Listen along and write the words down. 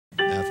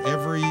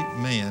every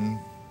man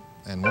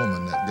and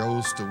woman that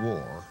goes to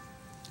war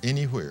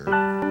anywhere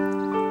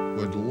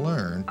would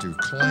learn to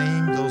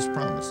claim those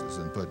promises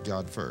and put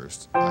God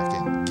first, I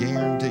can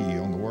guarantee you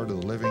on the word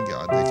of the living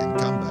God, they can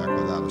come back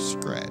without a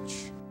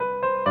scratch.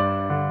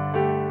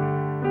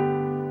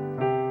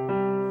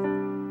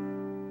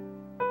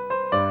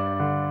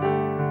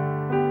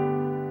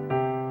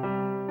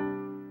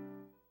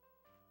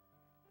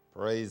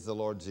 Praise the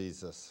Lord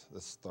Jesus.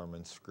 This is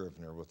Thurman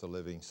Scrivner with the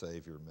Living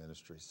Savior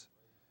Ministries.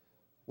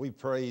 We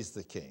praise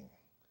the King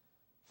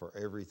for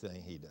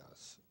everything he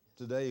does.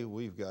 Today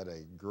we've got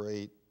a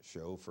great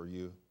show for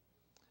you.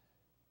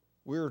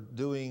 We're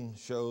doing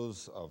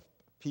shows of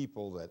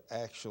people that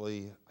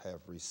actually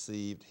have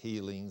received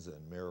healings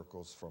and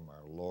miracles from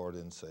our Lord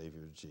and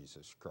Savior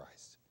Jesus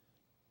Christ.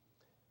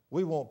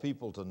 We want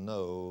people to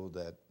know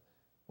that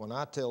when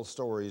I tell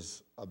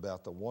stories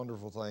about the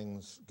wonderful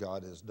things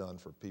God has done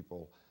for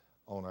people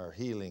on our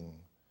healing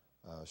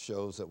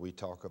shows that we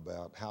talk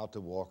about, how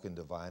to walk in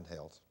divine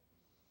health,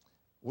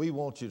 we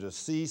want you to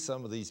see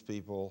some of these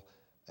people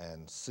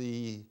and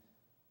see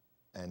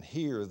and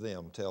hear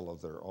them tell of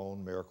their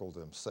own miracle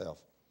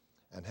themselves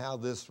and how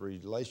this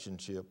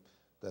relationship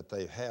that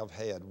they have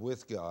had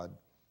with God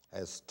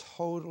has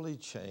totally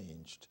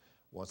changed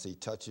once he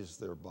touches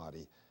their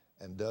body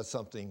and does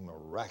something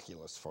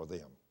miraculous for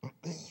them.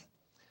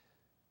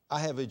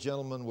 I have a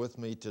gentleman with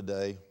me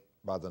today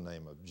by the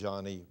name of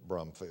Johnny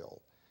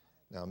Brumfield.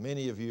 Now,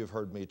 many of you have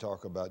heard me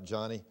talk about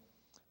Johnny.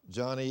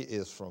 Johnny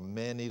is from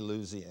Manny,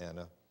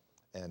 Louisiana,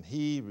 and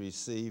he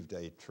received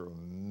a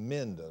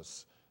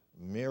tremendous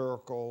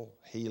miracle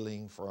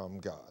healing from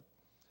God.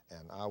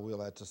 And I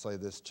will have to say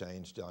this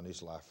changed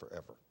Johnny's life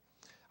forever.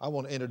 I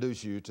want to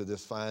introduce you to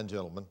this fine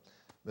gentleman,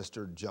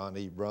 Mr.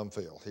 Johnny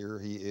Brumfield. Here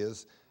he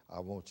is. I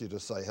want you to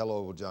say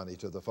hello, Johnny,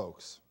 to the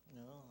folks.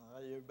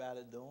 How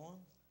everybody doing?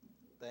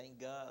 Thank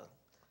God.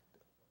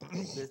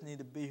 Just need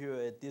to be here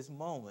at this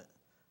moment.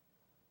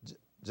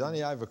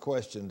 Johnny, I have a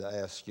question to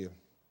ask you.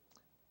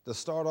 To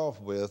start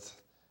off with,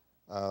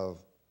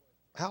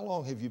 how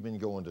long have you been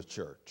going to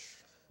church?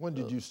 When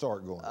did you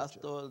start going to church? I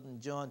started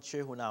in John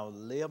Church when I was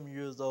 11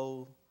 years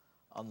old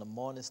on the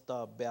Morning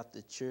Star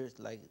Baptist Church.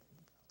 I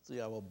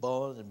was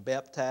born and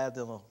baptized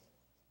in a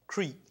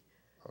creek.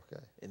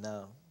 Okay. And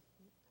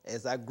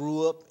as I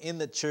grew up in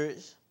the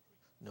church,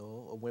 I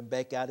went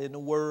back out in the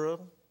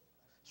world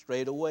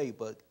straight away.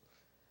 But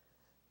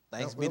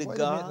thanks be to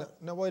God.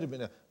 Now, wait a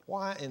minute.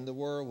 Why in the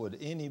world would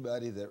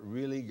anybody that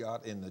really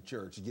got in the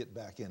church get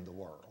back in the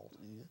world?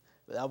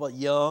 Yeah. I was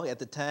young at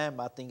the time.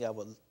 I think I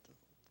was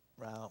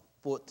around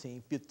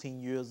 14,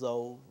 15 years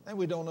old. And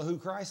we don't know who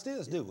Christ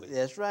is, do we?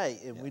 That's right.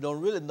 And we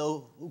don't really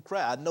know who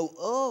Christ. I know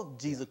of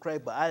Jesus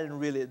Christ, but I didn't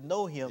really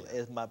know him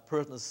as my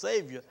personal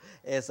Savior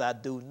as I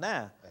do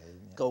now.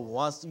 Because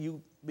once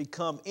you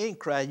become in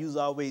Christ, you're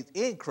always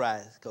in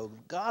Christ. Because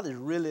God has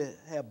really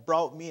have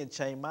brought me and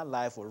changed my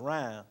life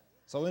around.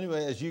 So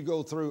anyway, as you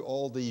go through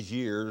all these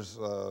years,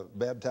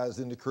 baptized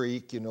in the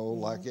creek,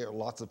 like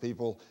lots of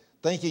people,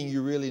 thinking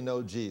you really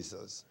know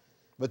Jesus,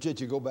 but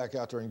yet you go back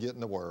out there and get in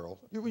the world.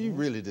 You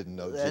really didn't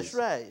know Jesus. That's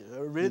right. I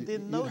really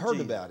didn't know Jesus. You'd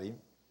heard about him,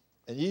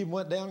 and you even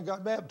went down and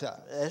got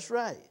baptized. That's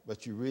right.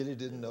 But you really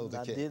didn't know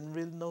the King. I didn't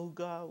really know who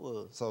God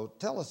was. So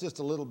tell us just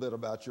a little bit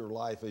about your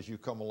life as you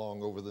come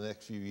along over the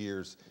next few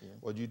years. Yeah.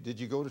 Well, did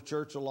you go to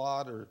church a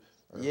lot? Or?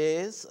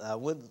 Yes, I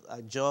went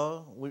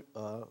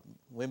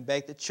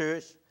back to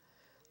church.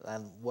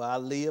 And where I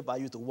live, I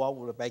used to walk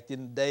with back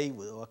in the day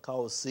with what I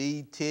call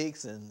seed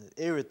ticks and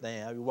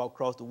everything. I would walk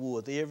across the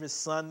woods every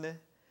Sunday,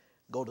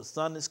 go to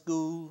Sunday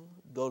school,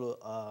 go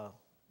to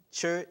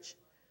church.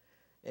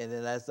 And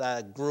then as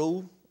I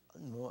grew,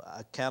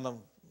 I kind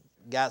of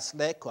got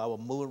slack because I was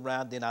moving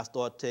around. Then I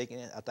started taking,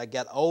 after I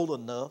got old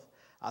enough,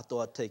 I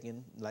started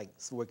taking,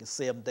 working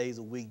 7 days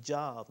a week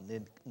jobs. And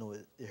then,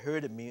 it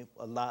hurted me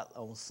a lot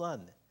on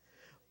Sunday.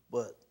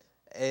 But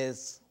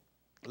as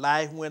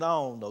life went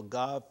on, though,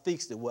 God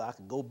fixed it where I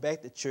could go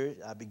back to church.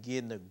 I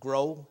began to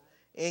grow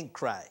in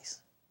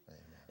Christ.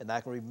 Amen. And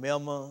I can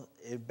remember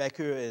back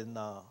here in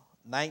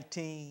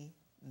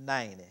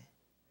 1990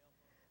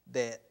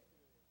 that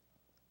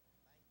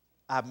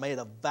I made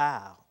a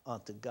vow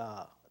unto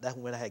God. That's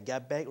when I had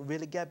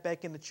really got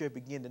back in the church,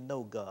 began to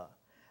know God.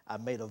 I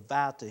made a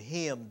vow to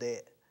him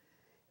that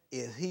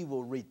if he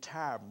will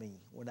retire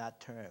me when I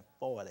turn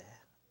 40,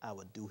 I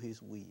would do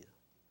his will.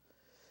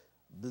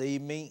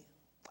 Believe me,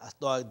 I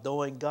started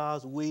doing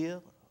God's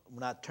will.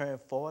 When I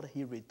turned 40,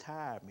 he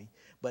retired me.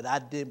 But I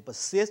didn't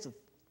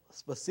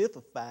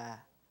specify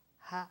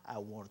how I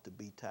wanted to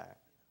be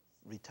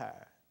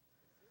retired.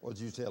 What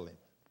did you tell him?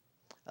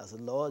 I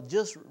said, Lord,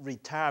 just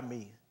retire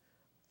me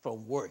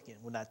from working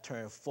when I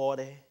turned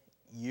 40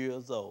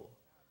 years old.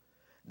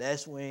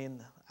 That's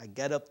when I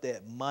got up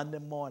that Monday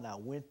morning. I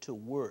went to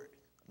work.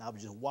 And I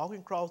was just walking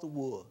across the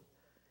wood.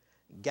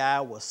 The guy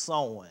was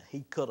sawing.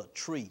 He cut a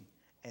tree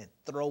and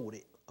throwed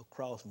it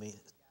across me.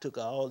 Took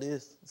all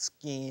this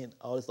skin,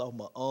 all this off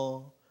my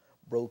arm,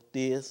 broke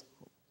this.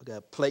 I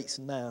got plates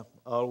now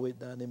all the way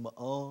down in my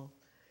arm.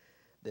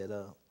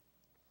 That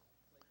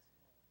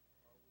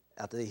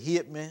After they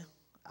hit me,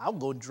 I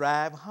was going to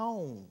drive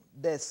home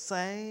that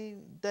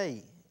same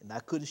day. And I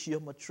couldn't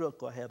shift my truck,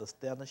 because I had a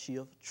standard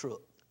shift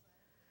truck.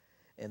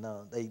 And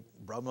they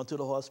brought me to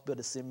the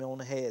hospital, sent me on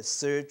to had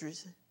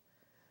surgeries.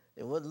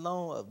 It wasn't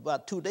long,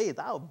 about 2 days,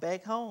 I was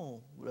back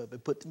home. They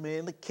put me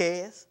in the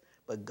cast,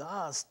 but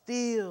God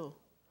still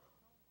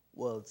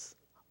was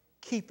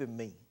keeping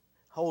me,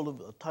 holding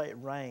a tight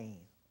rein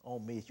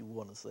on me, as you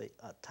want to say,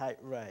 a tight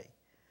rein.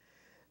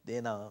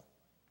 Then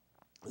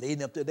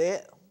leading up to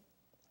that,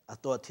 I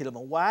started telling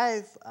my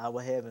wife I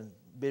was having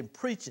been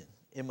preaching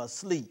in my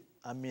sleep.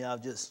 I mean, I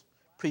was just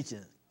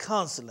preaching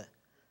constantly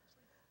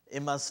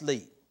in my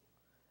sleep.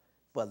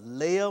 For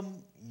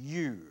 11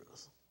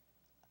 years,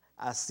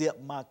 I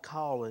accepted my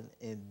calling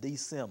in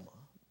December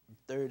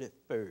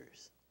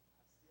 31st.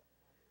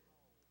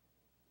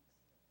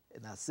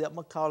 And I accepted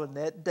my calling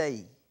that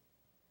day,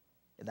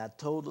 and I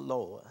told the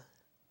Lord,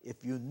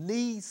 if you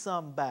need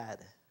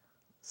somebody,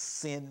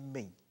 send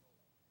me.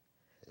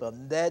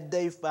 From that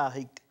day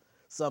forward,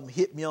 something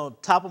hit me on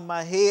top of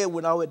my head,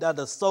 went all the way down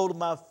the sole of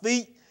my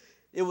feet.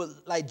 It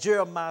was like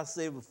Jeremiah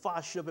said, it was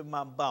fire shut up in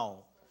my bone.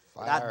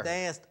 I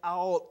danced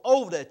all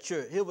over that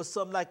church. It was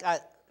something like I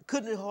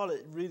couldn't hardly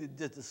really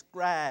just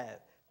describe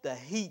the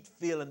heat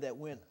feeling that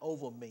went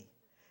over me.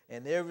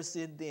 And ever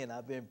since then,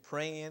 I've been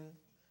praying,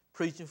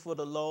 preaching for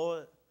the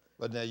Lord.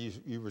 But now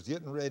you was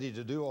getting ready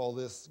to do all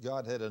this.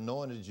 God had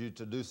anointed you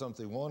to do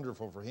something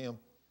wonderful for him.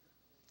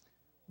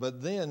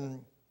 But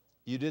then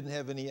you didn't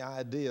have any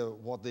idea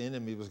what the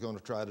enemy was going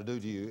to try to do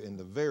to you in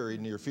the very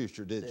near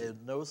future, did you?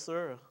 No,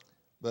 sir.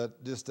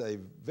 But just a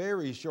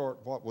very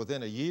short,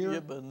 within a year? Yeah,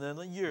 but within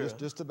a year.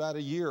 Just about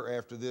a year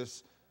after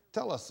this.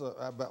 Tell us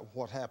about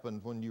what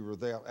happened when you were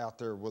out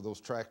there with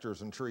those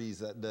tractors and trees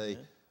that day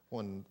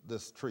when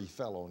this tree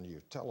fell on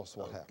you. Tell us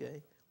what happened.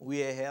 Okay. We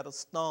had a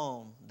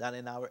storm down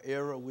in our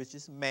area, which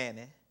is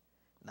Manny.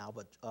 And I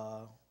was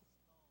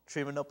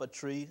trimming up a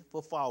tree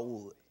for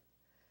firewood.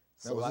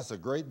 Now, was this a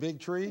great big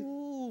tree?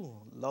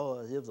 Ooh,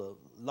 Lord, it was a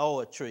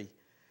large tree.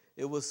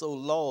 It was so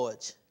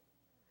large.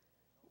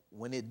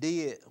 When it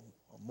did,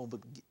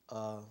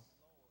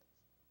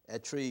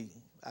 that tree,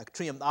 I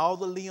trimmed all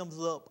the limbs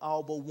up,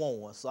 all but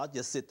one. So I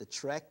just set the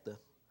tractor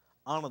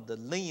under the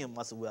limb.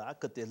 I said, well, I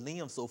cut that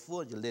limb so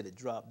full, you let it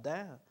drop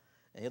down,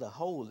 and it'll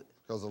hold it.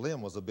 Because the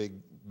limb was a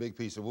big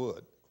piece of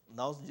wood.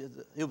 No,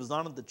 it was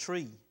under the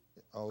tree,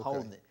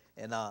 holding it.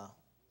 And I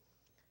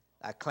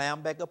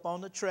climbed back up on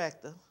the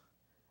tractor.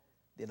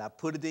 Then I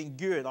put it in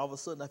gear, and all of a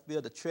sudden I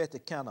feel the tractor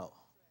kind of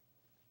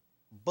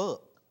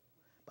buck.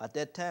 By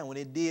that time, when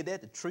it did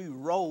that, the tree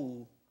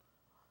rolled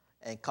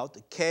and caught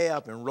the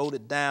cab and rolled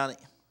it down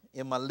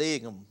in my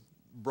leg and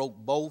broke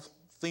both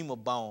femur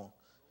bones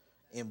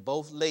in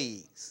both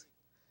legs.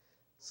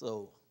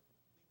 So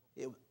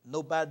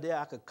nobody there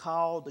I could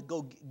call to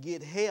go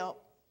get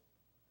help.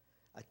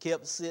 I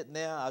kept sitting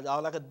there.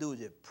 All I could do was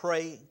just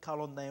pray and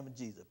call on the name of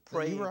Jesus.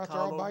 Pray and you were and out there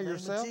call all on by the name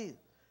yourself? of Jesus.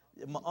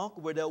 My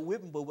uncle was there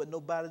with me, but with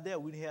nobody there.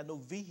 We didn't have no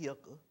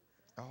vehicle.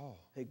 Oh.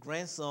 His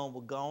grandson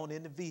was gone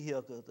in the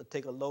vehicle to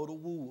take a load of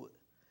wood.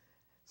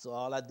 So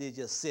all I did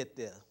just sit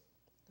there,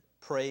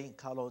 pray and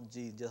call on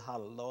Jesus, just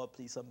holler, Lord,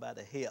 please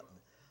somebody help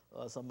me.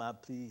 Or somebody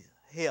please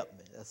help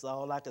me. That's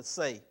all I could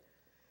say.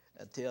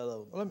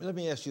 Until let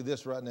me ask you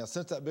this right now.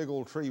 Since that big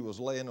old tree was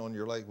laying on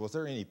your leg, was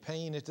there any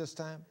pain at this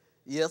time?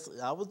 Yes,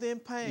 I was in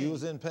pain. You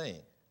was in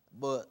pain?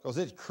 But because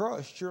it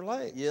crushed your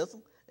leg. Yes,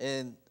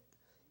 and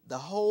the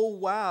whole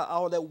while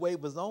all that weight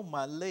was on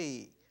my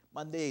leg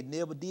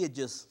never did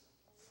just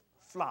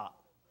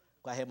flop.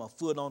 I had my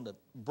foot on the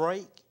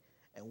brake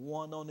and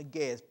one on the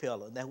gas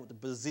pedal, and that was the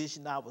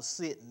position I was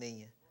sitting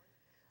in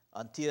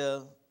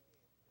until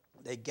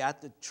they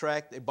got the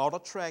tractor. They bought a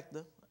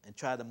tractor and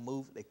tried to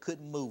move it. They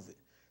couldn't move it.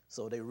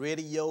 So they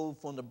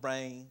radioed from the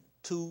brain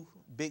 2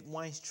 big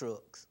winch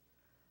trucks.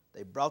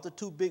 They brought the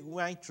 2 big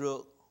winch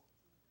trucks,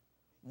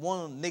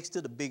 one next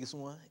to the biggest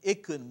one.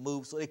 It couldn't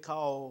move, so they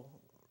called,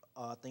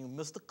 I think,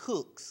 Mr.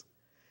 Cooks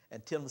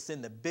and tell them to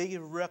send the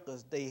biggest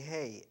records they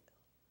had.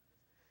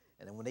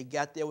 And then when they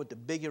got there with the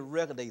biggest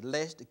record, they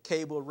lashed the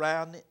cable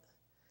around it.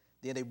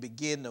 Then they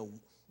began to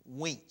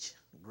winch,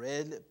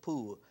 gradually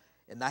pull.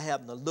 And I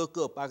happened to look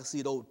up, I could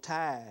see those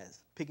tires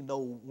picking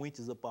those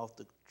winches up off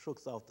the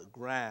trucks off the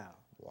ground.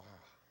 Wow.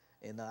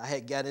 And I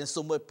had got in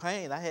so much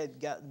pain, I had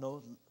got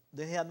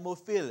they had no more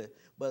feeling.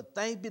 But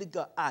thanks be to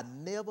God, I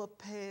never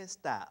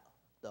passed out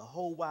the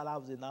whole while I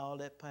was in all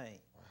that pain.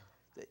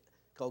 Wow.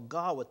 Because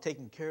God was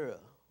taking care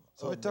of.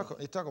 So it took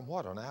them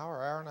what, an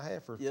hour and a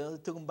half? Yeah,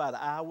 it took them about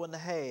an hour and a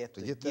half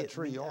to get that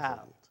tree off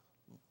of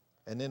you.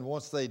 And then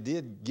once they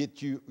did get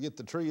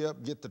the tree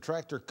up, get the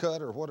tractor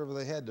cut or whatever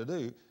they had to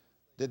do,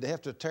 did they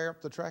have to tear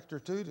up the tractor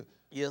too?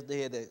 Yes,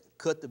 they had to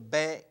cut the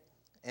back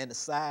and the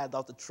side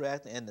off the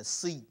tractor and the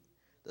seat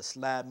to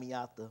slide me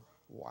out the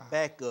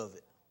back of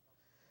it.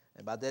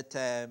 And by that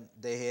time,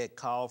 they had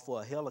called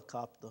for a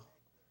helicopter.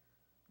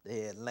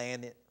 They had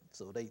landed,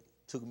 so they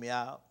took me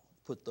out,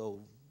 put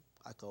those,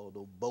 I call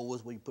those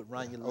boas where you put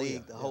around your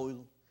leg to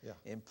hold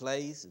in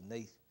place.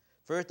 And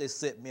first they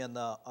set me in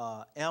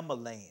an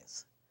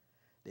ambulance.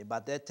 Then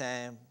about that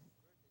time,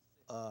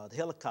 the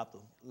helicopter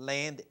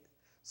landed,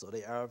 so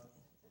they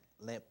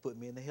put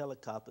me in the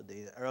helicopter.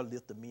 They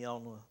airlifted me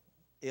on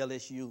the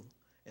LSU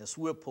and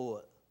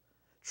Swiftport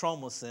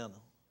Trauma Center.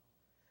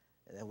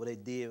 And then what they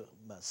did,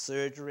 my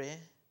surgery,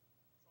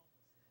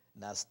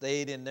 and I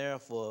stayed in there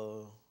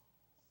for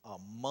a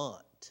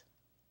month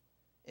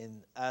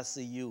in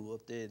ICU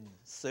up there in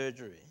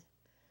surgery.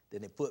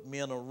 Then they put me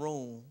in a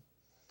room.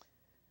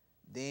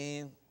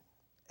 Then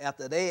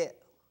after that,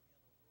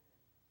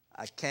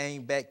 I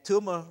came back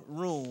to my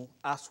room.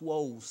 I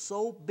swole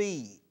so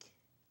big,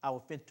 I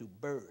was finna to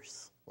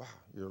burst. Wow,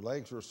 your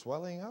legs were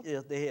swelling up?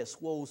 Yes, they had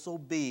swole so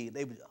big,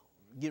 they were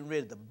getting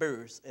ready to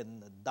burst,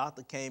 and the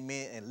doctor came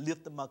in and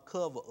lifted my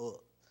cover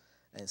up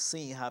and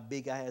seen how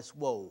big I had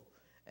swole.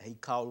 And he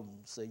called him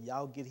and said,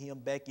 y'all get him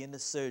back into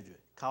surgery.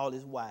 Call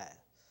his wife.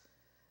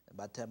 And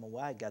by the time my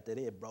wife got there,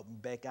 they had brought me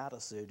back out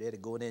of surgery. They had to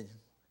go in and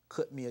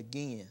cut me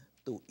again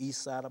through each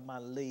side of my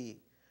leg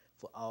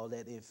for all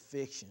that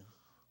infection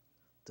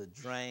to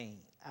drain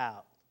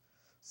out.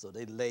 So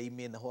they laid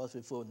me in the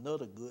hospital for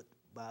another good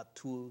about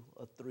 2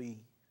 or 3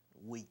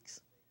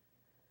 weeks.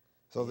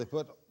 So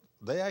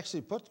they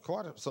actually put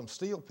some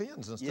steel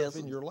pins and stuff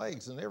in your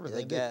legs and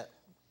everything.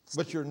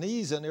 But your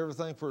knees and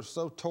everything were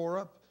so tore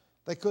up,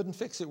 they couldn't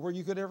fix it where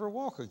you could ever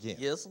walk again.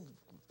 Yes,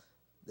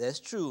 that's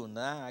true.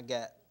 Now I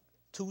got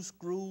 2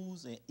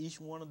 screws in each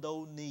one of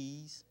those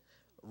knees,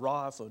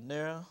 rod from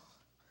there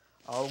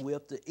all the way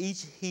up to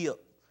each hip.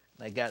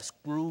 And I got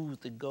screws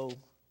to go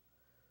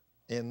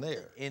in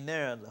there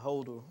to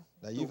hold her.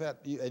 Now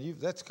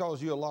that's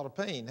caused you a lot of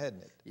pain,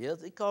 hadn't it?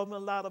 Yes, it caused me a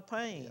lot of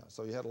pain. Yeah,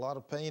 so you had a lot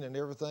of pain and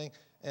everything.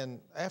 And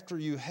after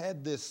you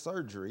had this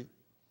surgery,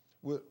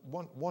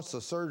 once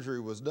the surgery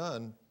was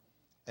done,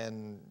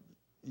 and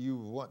you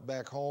went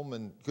back home,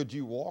 and could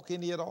you walk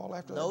any at all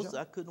after that? No, sir,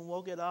 I couldn't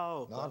walk at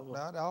all.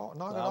 Not at all.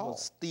 I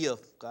was stiff.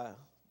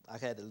 I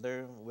had to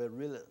learn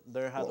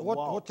how to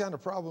walk. What kind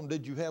of problem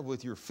did you have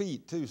with your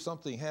feet too?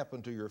 Something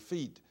happened to your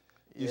feet.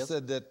 You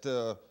said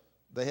that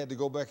they had to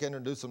go back in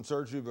and do some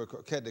surgery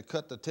because had to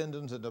cut the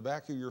tendons in the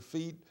back of your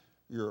feet,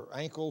 your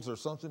ankles or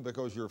something,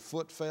 because your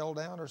foot fell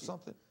down or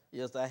something?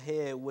 Yes, I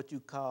had what you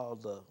call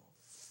the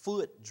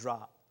foot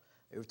drop.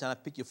 Every time I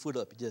pick your foot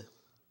up, you just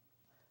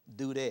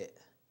do that.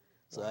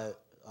 So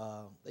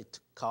they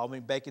called me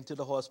back into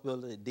the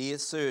hospital. They did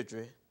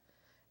surgery.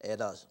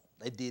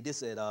 They did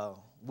this at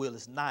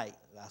Willis Knight.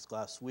 So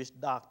I switched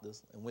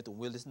doctors and went to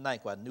Willis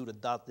Knight because I knew the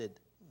doctor that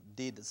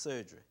did the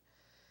surgery.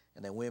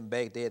 And they went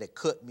back there. They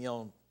cut me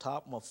on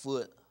top of my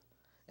foot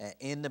and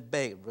in the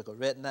back. Because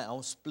right now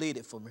I'm split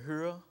it from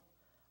here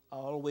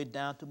all the way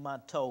down to my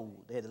toe.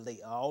 They had to lay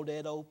all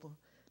that open,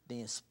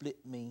 then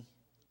split me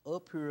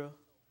up here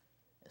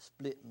and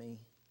split me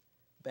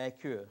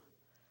back here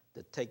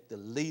to take the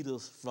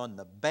leaders from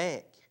the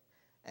back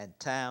and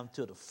tie them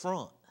to the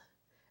front,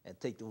 and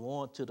take the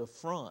one to the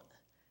front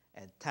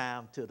and tie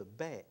them to the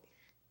back.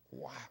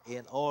 Wow.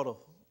 In order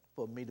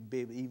for me to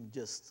be able to even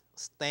just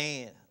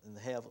stand and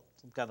have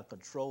some kind of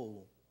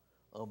control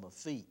of my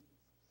feet.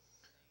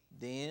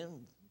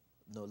 Then,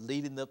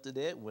 leading up to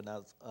that, when I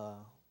was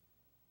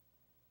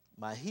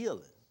my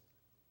healing.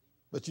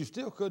 But you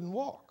still couldn't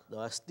walk. No,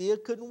 I still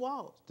couldn't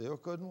walk. Still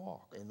couldn't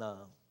walk.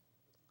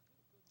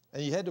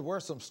 And you had to wear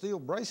some steel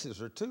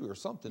braces or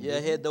something. Yeah,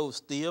 I had those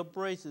steel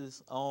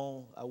braces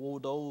on. I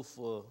wore those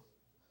for,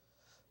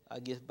 I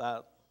guess,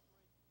 about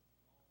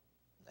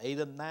 8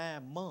 or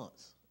 9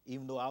 months,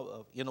 even though I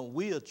was in a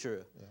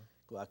wheelchair.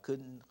 Yeah. I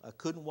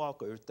couldn't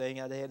walk.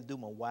 Everything I had to do,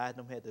 my wife and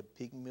them had to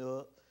pick me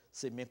up,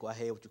 sit me, because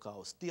I had what you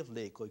call a stiff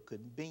leg, because I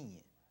couldn't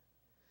bend.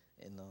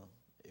 And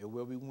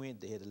everywhere we went,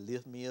 they had to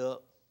lift me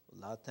up. A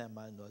lot of times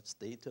I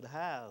stayed to the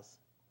house.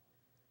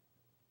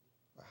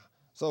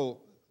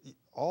 So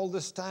all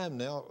this time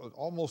now,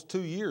 almost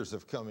 2 years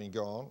have come and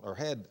gone, or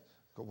had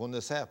when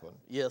this happened.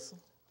 Yes.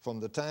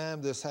 From the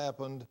time this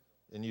happened,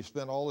 and you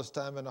spent all this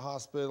time in the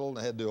hospital and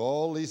had to do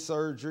all these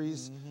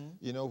surgeries,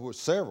 with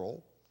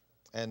several,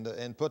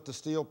 and put the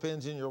steel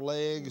pins in your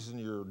legs and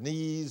your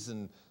knees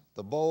and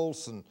the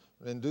bolts and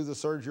do the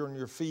surgery on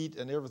your feet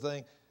and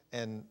everything.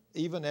 And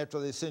even after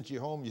they sent you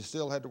home, you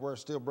still had to wear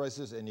steel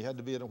braces and you had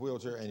to be in a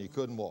wheelchair and you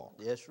couldn't walk.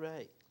 That's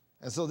right.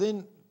 And so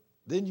then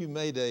you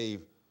made a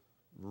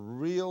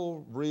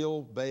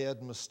real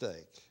bad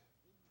mistake.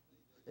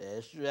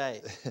 That's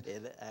right.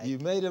 You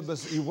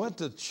went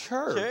to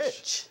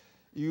church.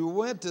 You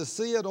went to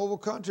see an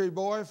old country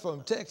boy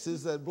from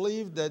Texas that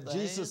believed that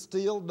Jesus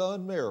still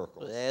done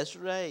miracles. That's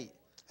right.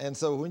 And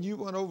so when you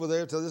went over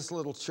there to this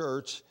little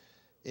church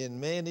in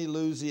Manny,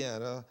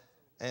 Louisiana,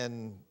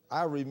 and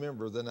I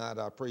remember the night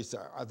I preached,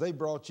 they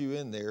brought you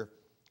in there,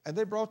 and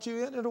they brought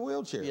you in a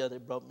wheelchair. Yeah, they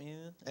brought me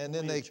in and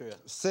then they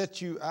set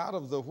you out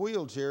of the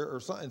wheelchair or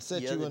something and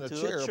set you in a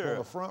chair up on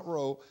the front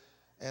row,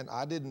 and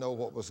I didn't know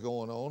what was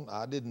going on.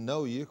 I didn't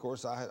know you. Of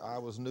course, I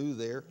was new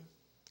there.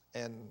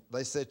 And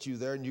they set you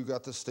there, and you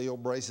got the steel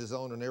braces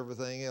on and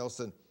everything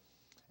else.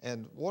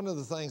 And one of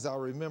the things I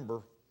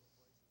remember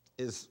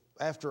is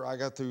after I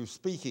got through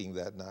speaking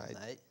that night,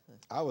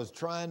 I was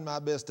trying my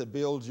best to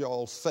build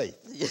y'all's faith.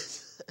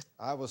 Yes.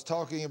 I was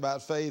talking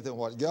about faith and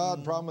what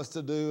God promised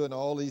to do and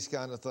all these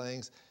kind of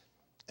things.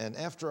 And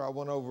after I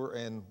went over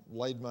and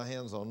laid my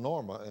hands on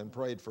Norma and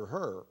prayed for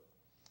her,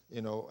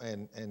 you know,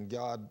 and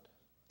God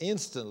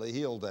instantly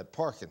healed that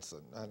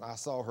Parkinson, and I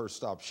saw her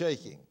stop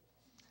shaking.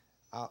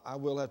 I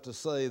will have to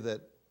say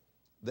that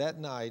that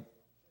night,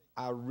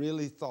 I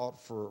really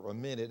thought for a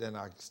minute, and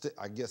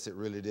I guess it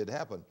really did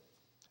happen.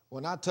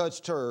 When I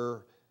touched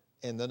her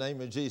in the name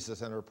of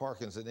Jesus and her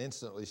Parkinson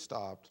instantly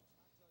stopped,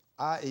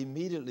 I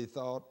immediately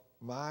thought,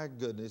 my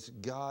goodness,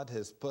 God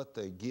has put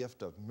the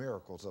gift of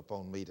miracles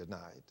upon me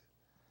tonight.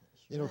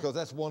 You know, because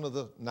that's one of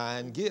the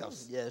 9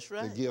 gifts. Yes,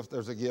 right.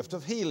 There's a gift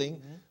of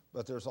healing,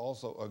 but there's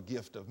also a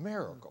gift of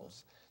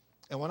miracles.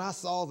 And when I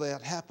saw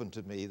that happen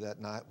to me that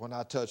night, when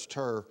I touched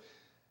her,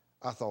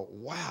 I thought,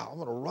 wow, I'm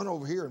going to run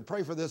over here and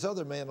pray for this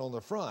other man on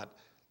the front.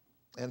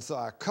 And so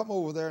I come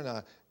over there and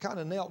I kind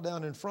of knelt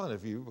down in front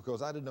of you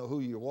because I didn't know who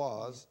you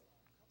was.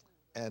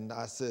 And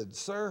I said,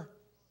 sir,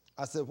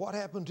 I said, what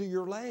happened to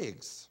your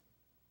legs?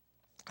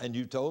 And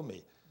you told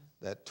me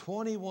that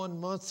 21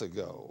 months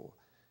ago,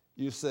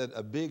 you said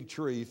a big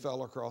tree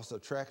fell across a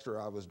tractor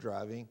I was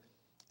driving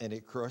and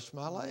it crushed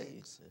my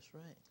legs. That's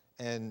right.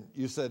 And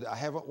you said, I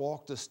haven't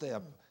walked a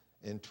step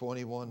in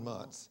 21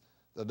 months.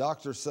 The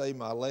doctors say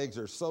my legs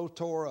are so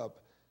tore up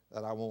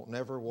that I won't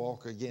never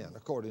walk again,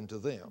 according to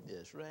them.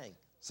 That's right.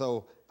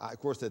 So, of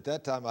course, at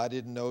that time, I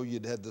didn't know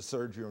you'd had the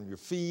surgery on your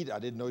feet. I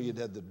didn't know you'd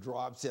had the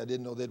dropsy. I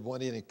didn't know they'd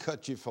went in and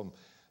cut you from,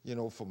 you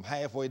know, from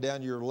halfway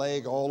down your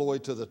leg all the way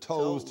to the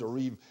toes to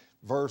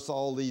reverse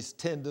all these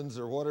tendons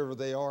or whatever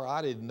they are.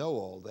 I didn't know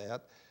all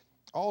that.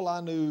 All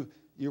I knew,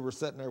 you were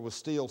sitting there with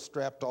steel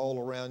strapped all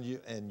around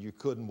you and you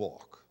couldn't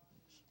walk.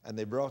 And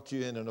they brought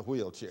you in a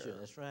wheelchair. Sure,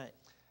 that's right.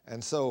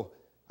 And so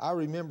I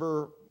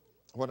remember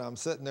when I'm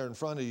sitting there in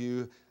front of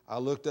you, I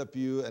looked up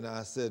you and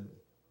I said,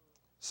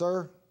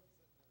 sir,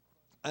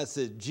 I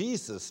said,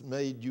 Jesus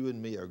made you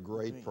and me a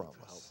great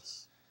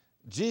promise.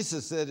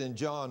 Jesus said in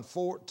John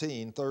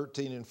 14,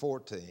 13 and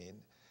 14,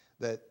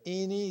 that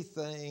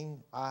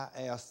anything I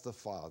ask the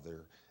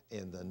Father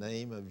in the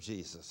name of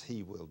Jesus,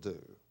 he will do.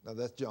 Now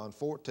that's John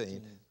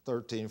 14,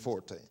 13,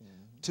 14.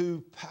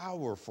 2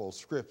 powerful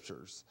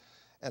scriptures.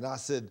 And I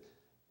said,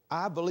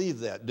 I believe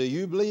that. Do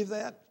you believe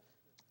that?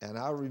 And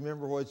I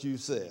remember what you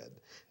said.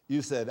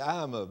 You said,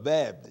 I'm a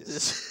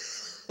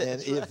Baptist.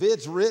 And if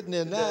it's written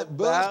in that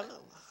book,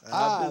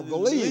 I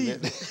believe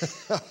it.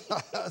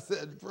 I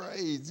said,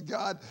 praise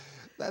God.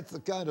 That's the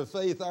kind of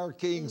faith our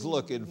King's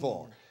looking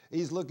for.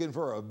 He's looking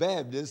for a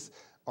Baptist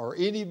or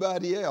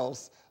anybody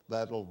else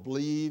that'll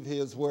believe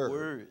his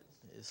word.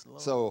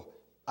 So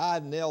I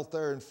knelt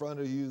there in front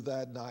of you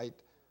that night,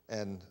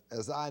 and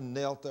as I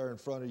knelt there in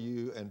front of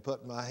you and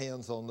put my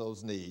hands on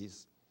those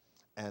knees,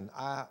 and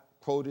I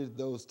quoted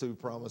those 2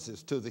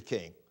 promises to the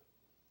King.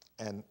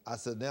 And I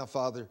said, now,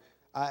 Father,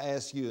 I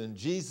ask you in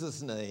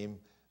Jesus' name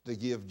to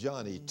give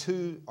Johnny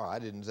 2, or I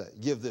didn't say,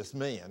 give this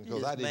man,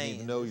 because I didn't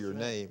even know your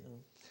name.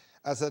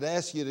 I said, I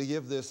ask you to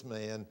give this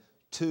man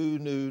 2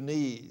 new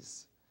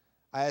knees.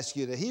 I ask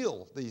you to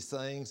heal these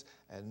things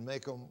and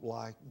make them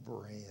like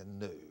brand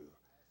new.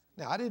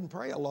 Now, I didn't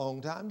pray a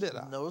long time, did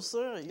I? No,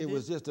 sir. It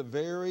was just a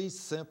very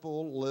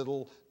simple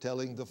little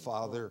telling the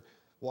Father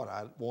what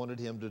I wanted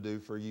him to do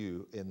for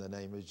you in the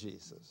name of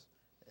Jesus.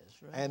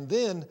 That's right. And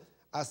then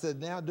I said,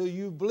 now, do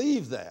you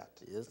believe that?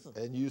 Yes, sir.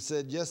 And you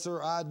said, yes,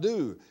 sir, I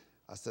do.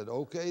 I said,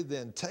 okay,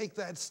 then take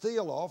that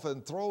steel off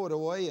and throw it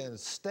away and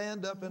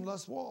stand up and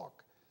let's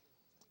walk.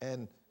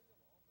 And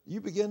you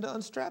began to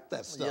unstrap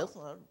that stuff.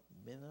 Yes,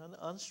 I've been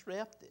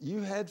unstrapped it.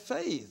 You had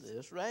faith.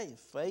 That's right,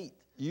 faith.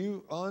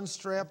 You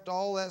unstrapped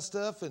all that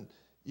stuff and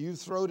you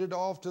throwed it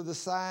off to the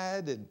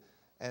side.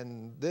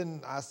 And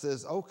then I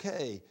says,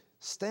 okay,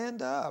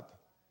 stand up.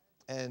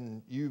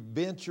 And you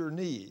bent your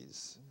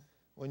knees.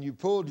 When you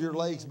pulled your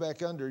legs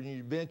back under and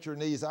you bent your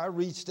knees, I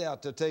reached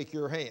out to take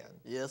your hand.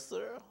 Yes,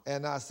 sir.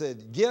 And I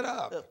said, get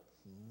up.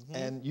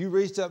 And you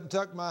reached up and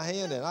tucked my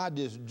hand, and I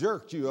just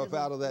jerked you up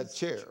out of that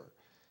chair.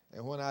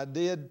 And when I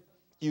did,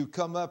 you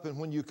come up, and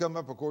when you come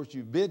up, of course,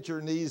 you bent your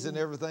knees and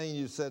everything.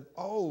 You said,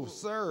 oh,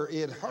 sir,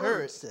 it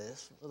hurts.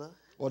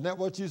 Wasn't that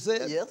what you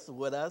said? Yes,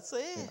 what I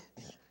said.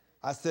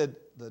 I said,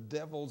 the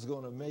devil's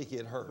going to make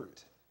it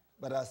hurt.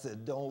 But I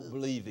said, don't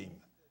believe him.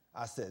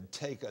 I said,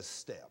 take a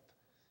step.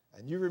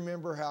 And you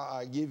remember how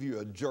I give you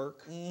a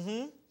jerk?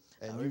 And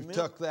you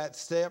took that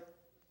step.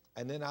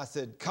 And then I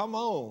said, come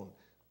on.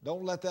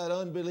 Don't let that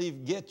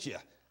unbelief get you.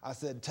 I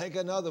said, take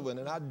another one.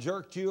 And I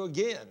jerked you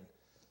again.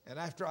 And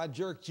after I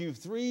jerked you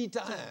 3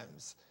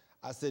 times,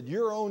 I said,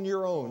 you're on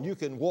your own. You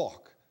can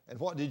walk. And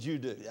what did you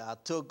do? I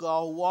took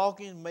off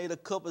walking, made a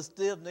couple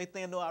steps. Next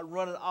thing I know, I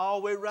running all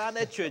the way around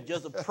that church,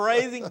 just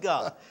praising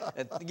God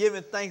and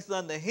giving thanks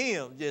unto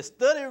him. Just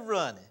study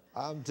running.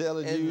 I'm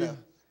telling you.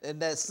 And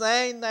that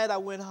same night I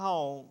went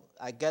home,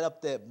 I got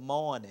up that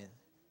morning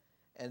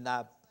and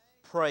I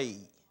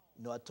prayed.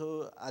 You know,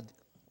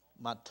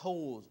 my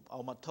toes,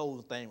 all my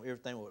toes,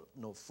 everything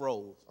was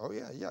froze. Oh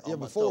yeah, yeah, All yeah.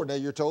 my Before toes.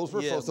 now, your toes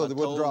were Yeah, froze, so my they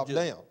wouldn't toes drop just-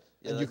 down,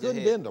 yeah, and you like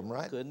couldn't bend them,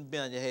 right? Couldn't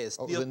bend. You had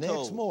stiff The next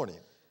toes. morning.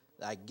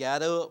 I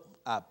got up,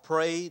 I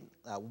prayed,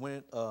 I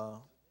went,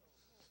 got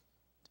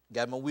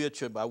my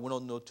wheelchair, but I went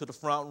on to the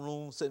front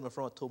room, sat in the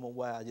front, told my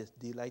wife, I just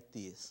did like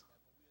this.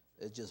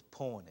 It just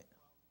pointed.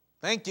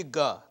 Thank you,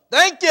 God.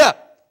 Thank you.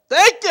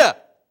 Thank you.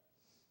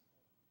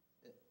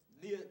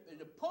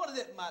 It pointed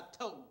at my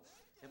toe,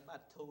 and my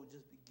toe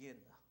just began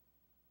to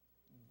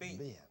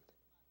bend.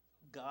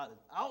 God is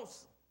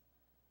awesome.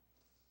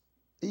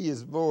 He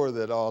is more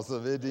than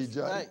awesome, isn't he, That's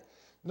Johnny? right.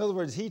 In other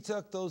words, he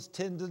took those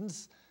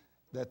tendons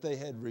that they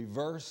had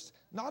reversed.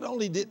 Not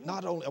only, I'm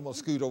going to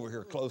scoot over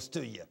here close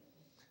to you.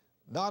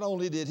 Not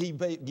only did he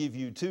give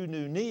you 2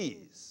 new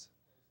knees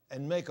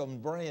and make them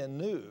brand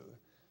new,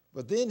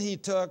 but then he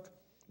took,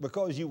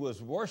 because you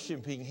was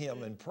worshiping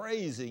him and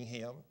praising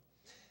him,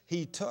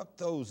 he took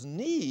those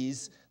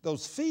knees,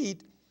 those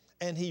feet,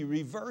 and he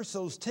reversed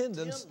those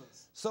tendons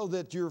so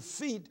that your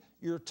feet,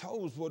 your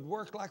toes would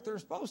work like they're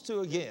supposed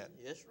to again.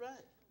 That's right.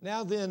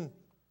 Now then,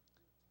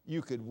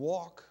 you could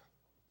walk,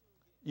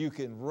 you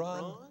can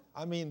run.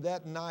 I mean,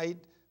 that night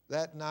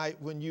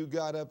when you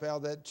got up out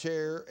of that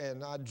chair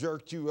and I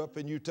jerked you up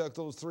and you took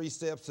those 3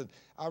 steps, and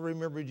I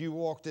remembered you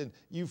walked in,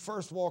 you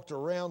first walked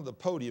around the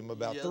podium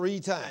about 3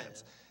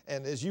 times.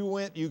 And as you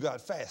went, you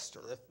got faster.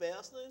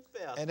 Faster and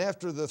faster. And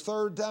after the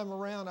 3rd time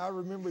around, I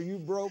remember you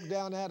broke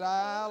down that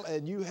aisle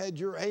and you had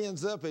your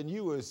hands up and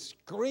you was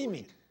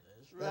screaming.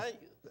 That's right.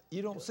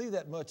 You don't see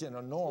that much in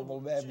a normal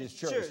Baptist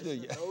church, do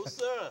you? No,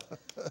 sir.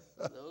 No,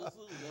 sir.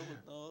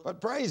 No. But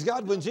praise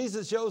God, when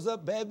Jesus shows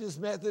up, Baptist,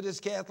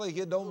 Methodist, Catholic,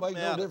 it don't make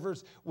no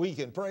difference. We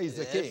can praise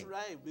the King. That's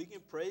right. We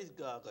can praise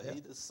God because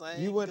He's the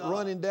same You went God.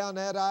 running down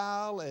that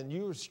aisle and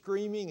you were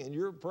screaming and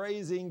you're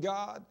praising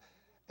God.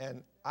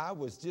 And I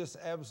was just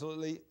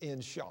absolutely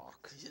in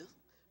shock. Yeah,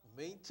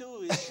 me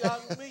too. It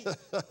shocked me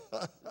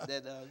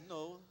that,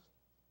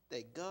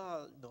 that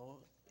God,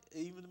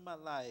 even in my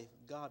life,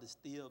 God is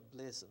still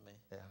blessing me.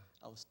 Yeah.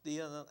 I'm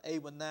still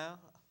able now.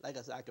 Like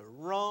I said, I can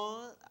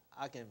run,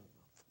 I can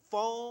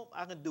foam,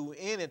 I can do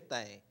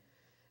anything.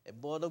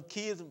 And boy, them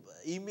kids,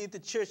 even at the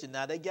church, and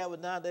now they got with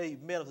nowadays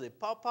met and say,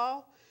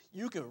 Papa,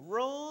 you can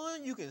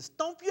run, you can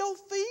stomp your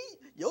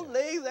feet, your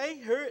legs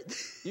ain't hurt.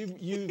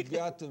 You've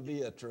got to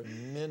be a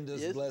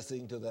tremendous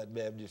blessing to that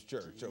Baptist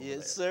church over there.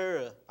 Yes,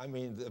 sir. I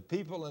mean, the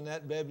people in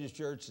that Baptist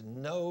church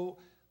know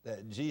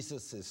that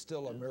Jesus is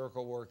still a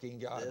miracle-working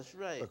God. That's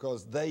right.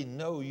 Because they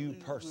know you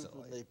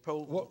personally.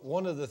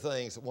 One of the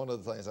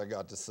things I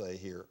got to say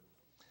here,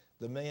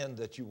 the man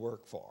that you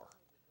work for,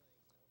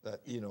 that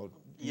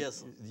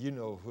Yes, you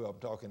know who I'm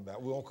talking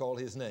about. We won't call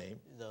his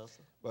name. No,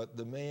 sir. But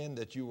the man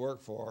that you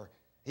work for,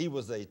 he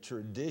was a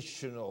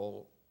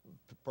traditional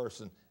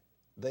person.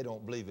 They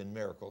don't believe in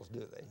miracles, do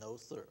they? No,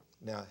 sir.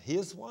 Now,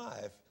 his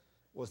wife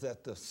was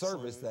at the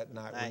service that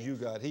night when you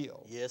got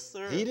healed. Yes,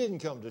 sir. He didn't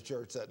come to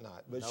church that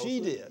night, but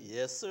she did.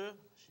 Yes, sir.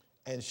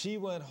 And she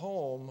went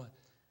home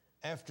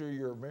after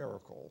your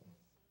miracle.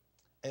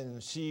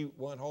 And she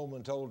went home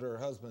and told her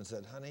husband,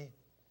 said, honey,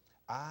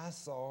 I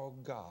saw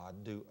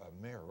God do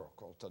a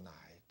miracle tonight.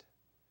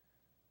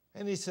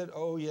 And he said,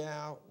 oh,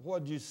 yeah,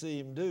 what'd you see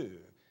him do?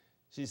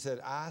 She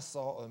said, I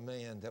saw a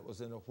man that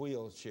was in a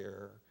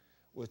wheelchair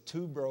with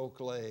 2 broke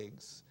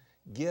legs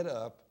get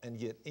up and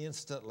get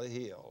instantly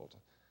healed.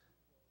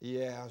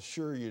 Yeah,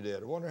 sure you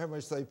did. I wonder how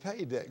much they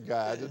paid that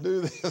guy to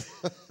do this.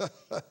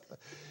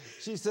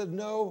 She said,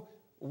 no,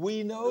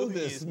 we know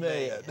this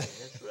man.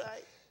 That's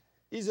right.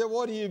 He said,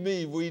 what do you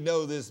mean we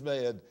know this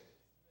man?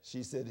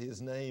 She said,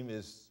 his name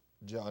is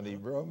Johnny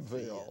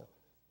Brumfield.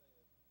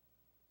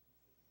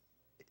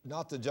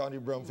 Not the Johnny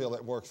Brumfield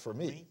that works for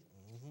me.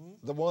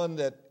 The one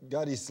that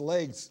got his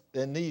legs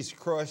and knees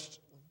crushed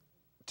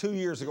 2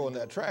 years ago in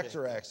that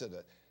tractor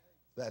accident.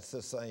 That's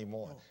the same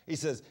one. He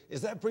says,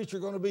 is that preacher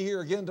going to be here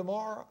again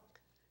tomorrow?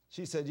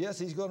 She said, yes,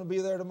 he's going to be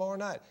there tomorrow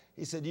night.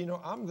 He said,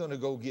 I'm going to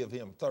go give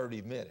him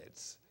 30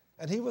 minutes.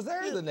 And he was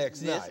there the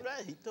next night. That's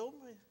right. He told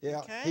me.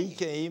 Yeah, he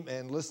came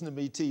and listened to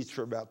me teach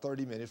for about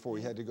 30 minutes before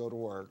he had to go to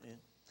work. Yeah.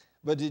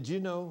 But did you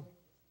know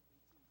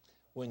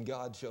when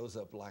God shows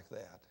up like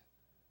that,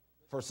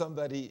 for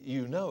somebody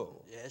you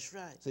know? That's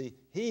right. See,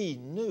 he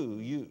knew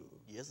you.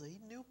 Yes, sir, he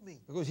knew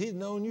me. Because he'd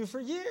known you for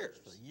years.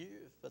 For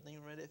years. I think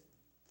right at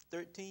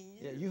 13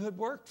 years. Yeah, you had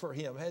worked for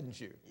him,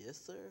 hadn't you? Yes,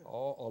 sir. A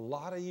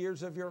lot of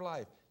years of your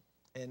life.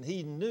 And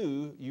he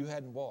knew you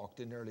hadn't walked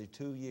in nearly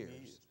 2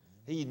 years.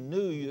 He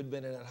knew you had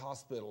been in that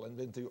hospital and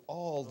been through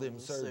all them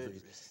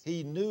surgeries.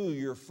 He knew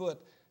your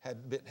foot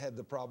had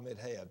the problem it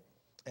had.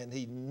 And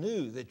he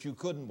knew that you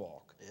couldn't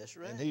walk. That's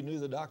right. And he knew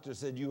the doctor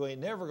said you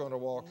ain't never going to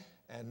walk.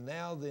 And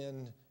now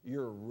then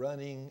you're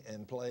running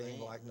and playing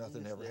like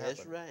nothing ever happened.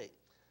 That's right.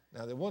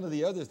 Now, one of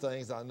the other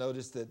things I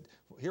noticed that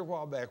here a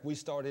while back, we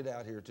started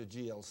out here to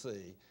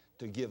GLC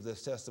to give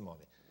this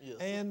testimony. Yes.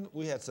 And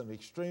we had some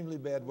extremely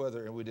bad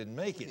weather and we didn't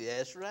make it.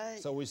 That's right.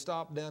 So we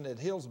stopped down at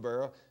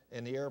Hillsboro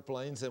in the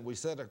airplanes, and we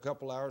sat a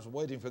couple hours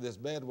waiting for this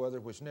bad weather,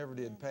 which never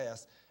did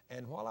pass.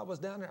 And while I was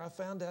down there, I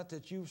found out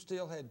that you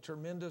still had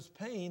tremendous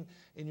pain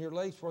in your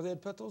legs where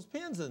they'd put those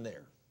pins in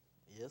there.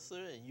 Yes,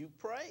 sir, and you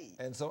prayed.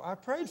 And so I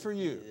prayed for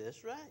you.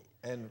 That's right.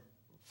 And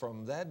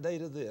from that day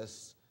to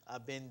this,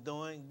 I've been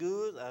doing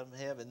good. I'm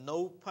having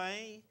no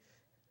pain.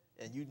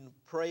 And you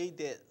prayed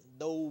that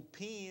those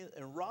pins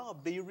and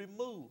rod be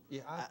removed.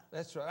 yeah,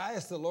 that's right. I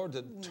asked the Lord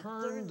to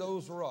turn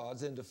those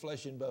rods into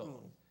flesh and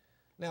bone.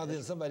 Now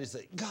then somebody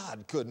say,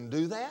 God couldn't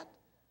do that.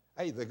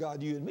 Hey, the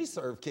God you and me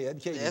serve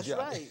can't you, That's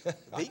Johnny? right.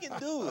 He can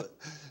do it.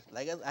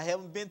 Like I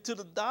haven't been to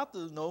the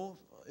doctor, no.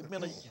 It's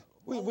been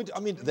I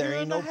mean, there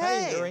ain't no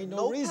pain. There ain't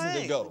no reason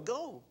pain to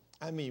go.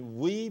 I mean,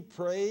 we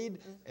prayed,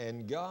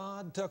 and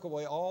God took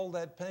away all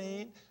that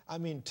pain. I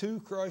mean,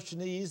 2 crushed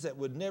knees that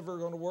would never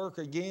going to work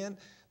again,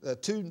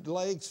 2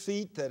 legs,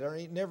 feet that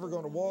ain't never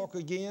going to walk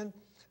again.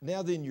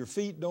 Now then, your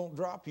feet don't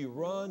drop. You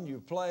run,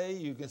 you play,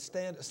 you can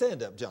stand.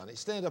 Stand up, Johnny.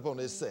 Stand up on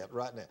this set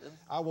right now.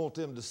 I want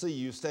them to see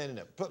you standing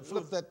up.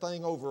 Flip that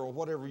thing over or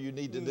whatever you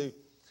need to do.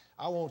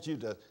 I want you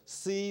to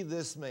see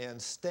this man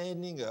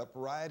standing up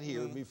right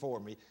here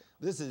before me.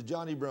 This is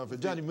Johnny Brumfield.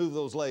 Johnny, move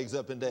those legs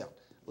up and down.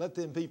 Let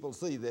them people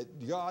see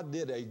that God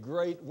did a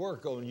great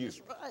work on you.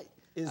 That's right.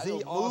 Is I he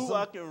can awesome? move,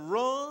 I can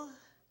run.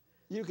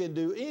 You can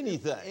do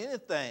anything.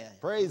 Anything.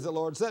 Praise the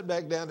Lord. Sit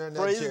back down there in that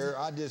Praise chair.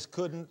 I just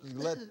couldn't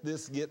let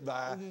this get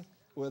by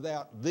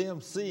without them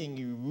seeing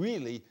you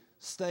really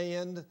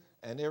stand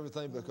and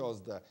everything,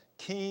 because the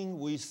King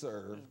we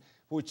serve,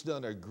 which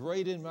done a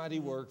great and mighty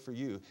work for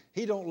you,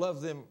 he don't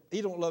love them.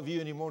 He don't love you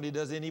any more than he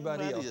does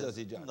anybody else, does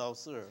he, John? No,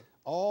 sir.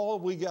 All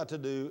we got to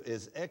do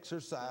is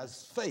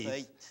exercise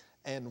faith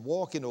and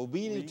walk in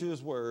obedience to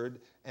his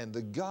word, and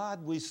the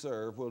God we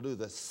serve will do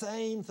the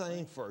same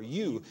thing for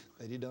you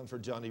that he done for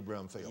Johnny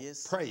Brumfield.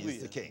 Yes,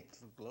 Praise the King.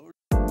 Glory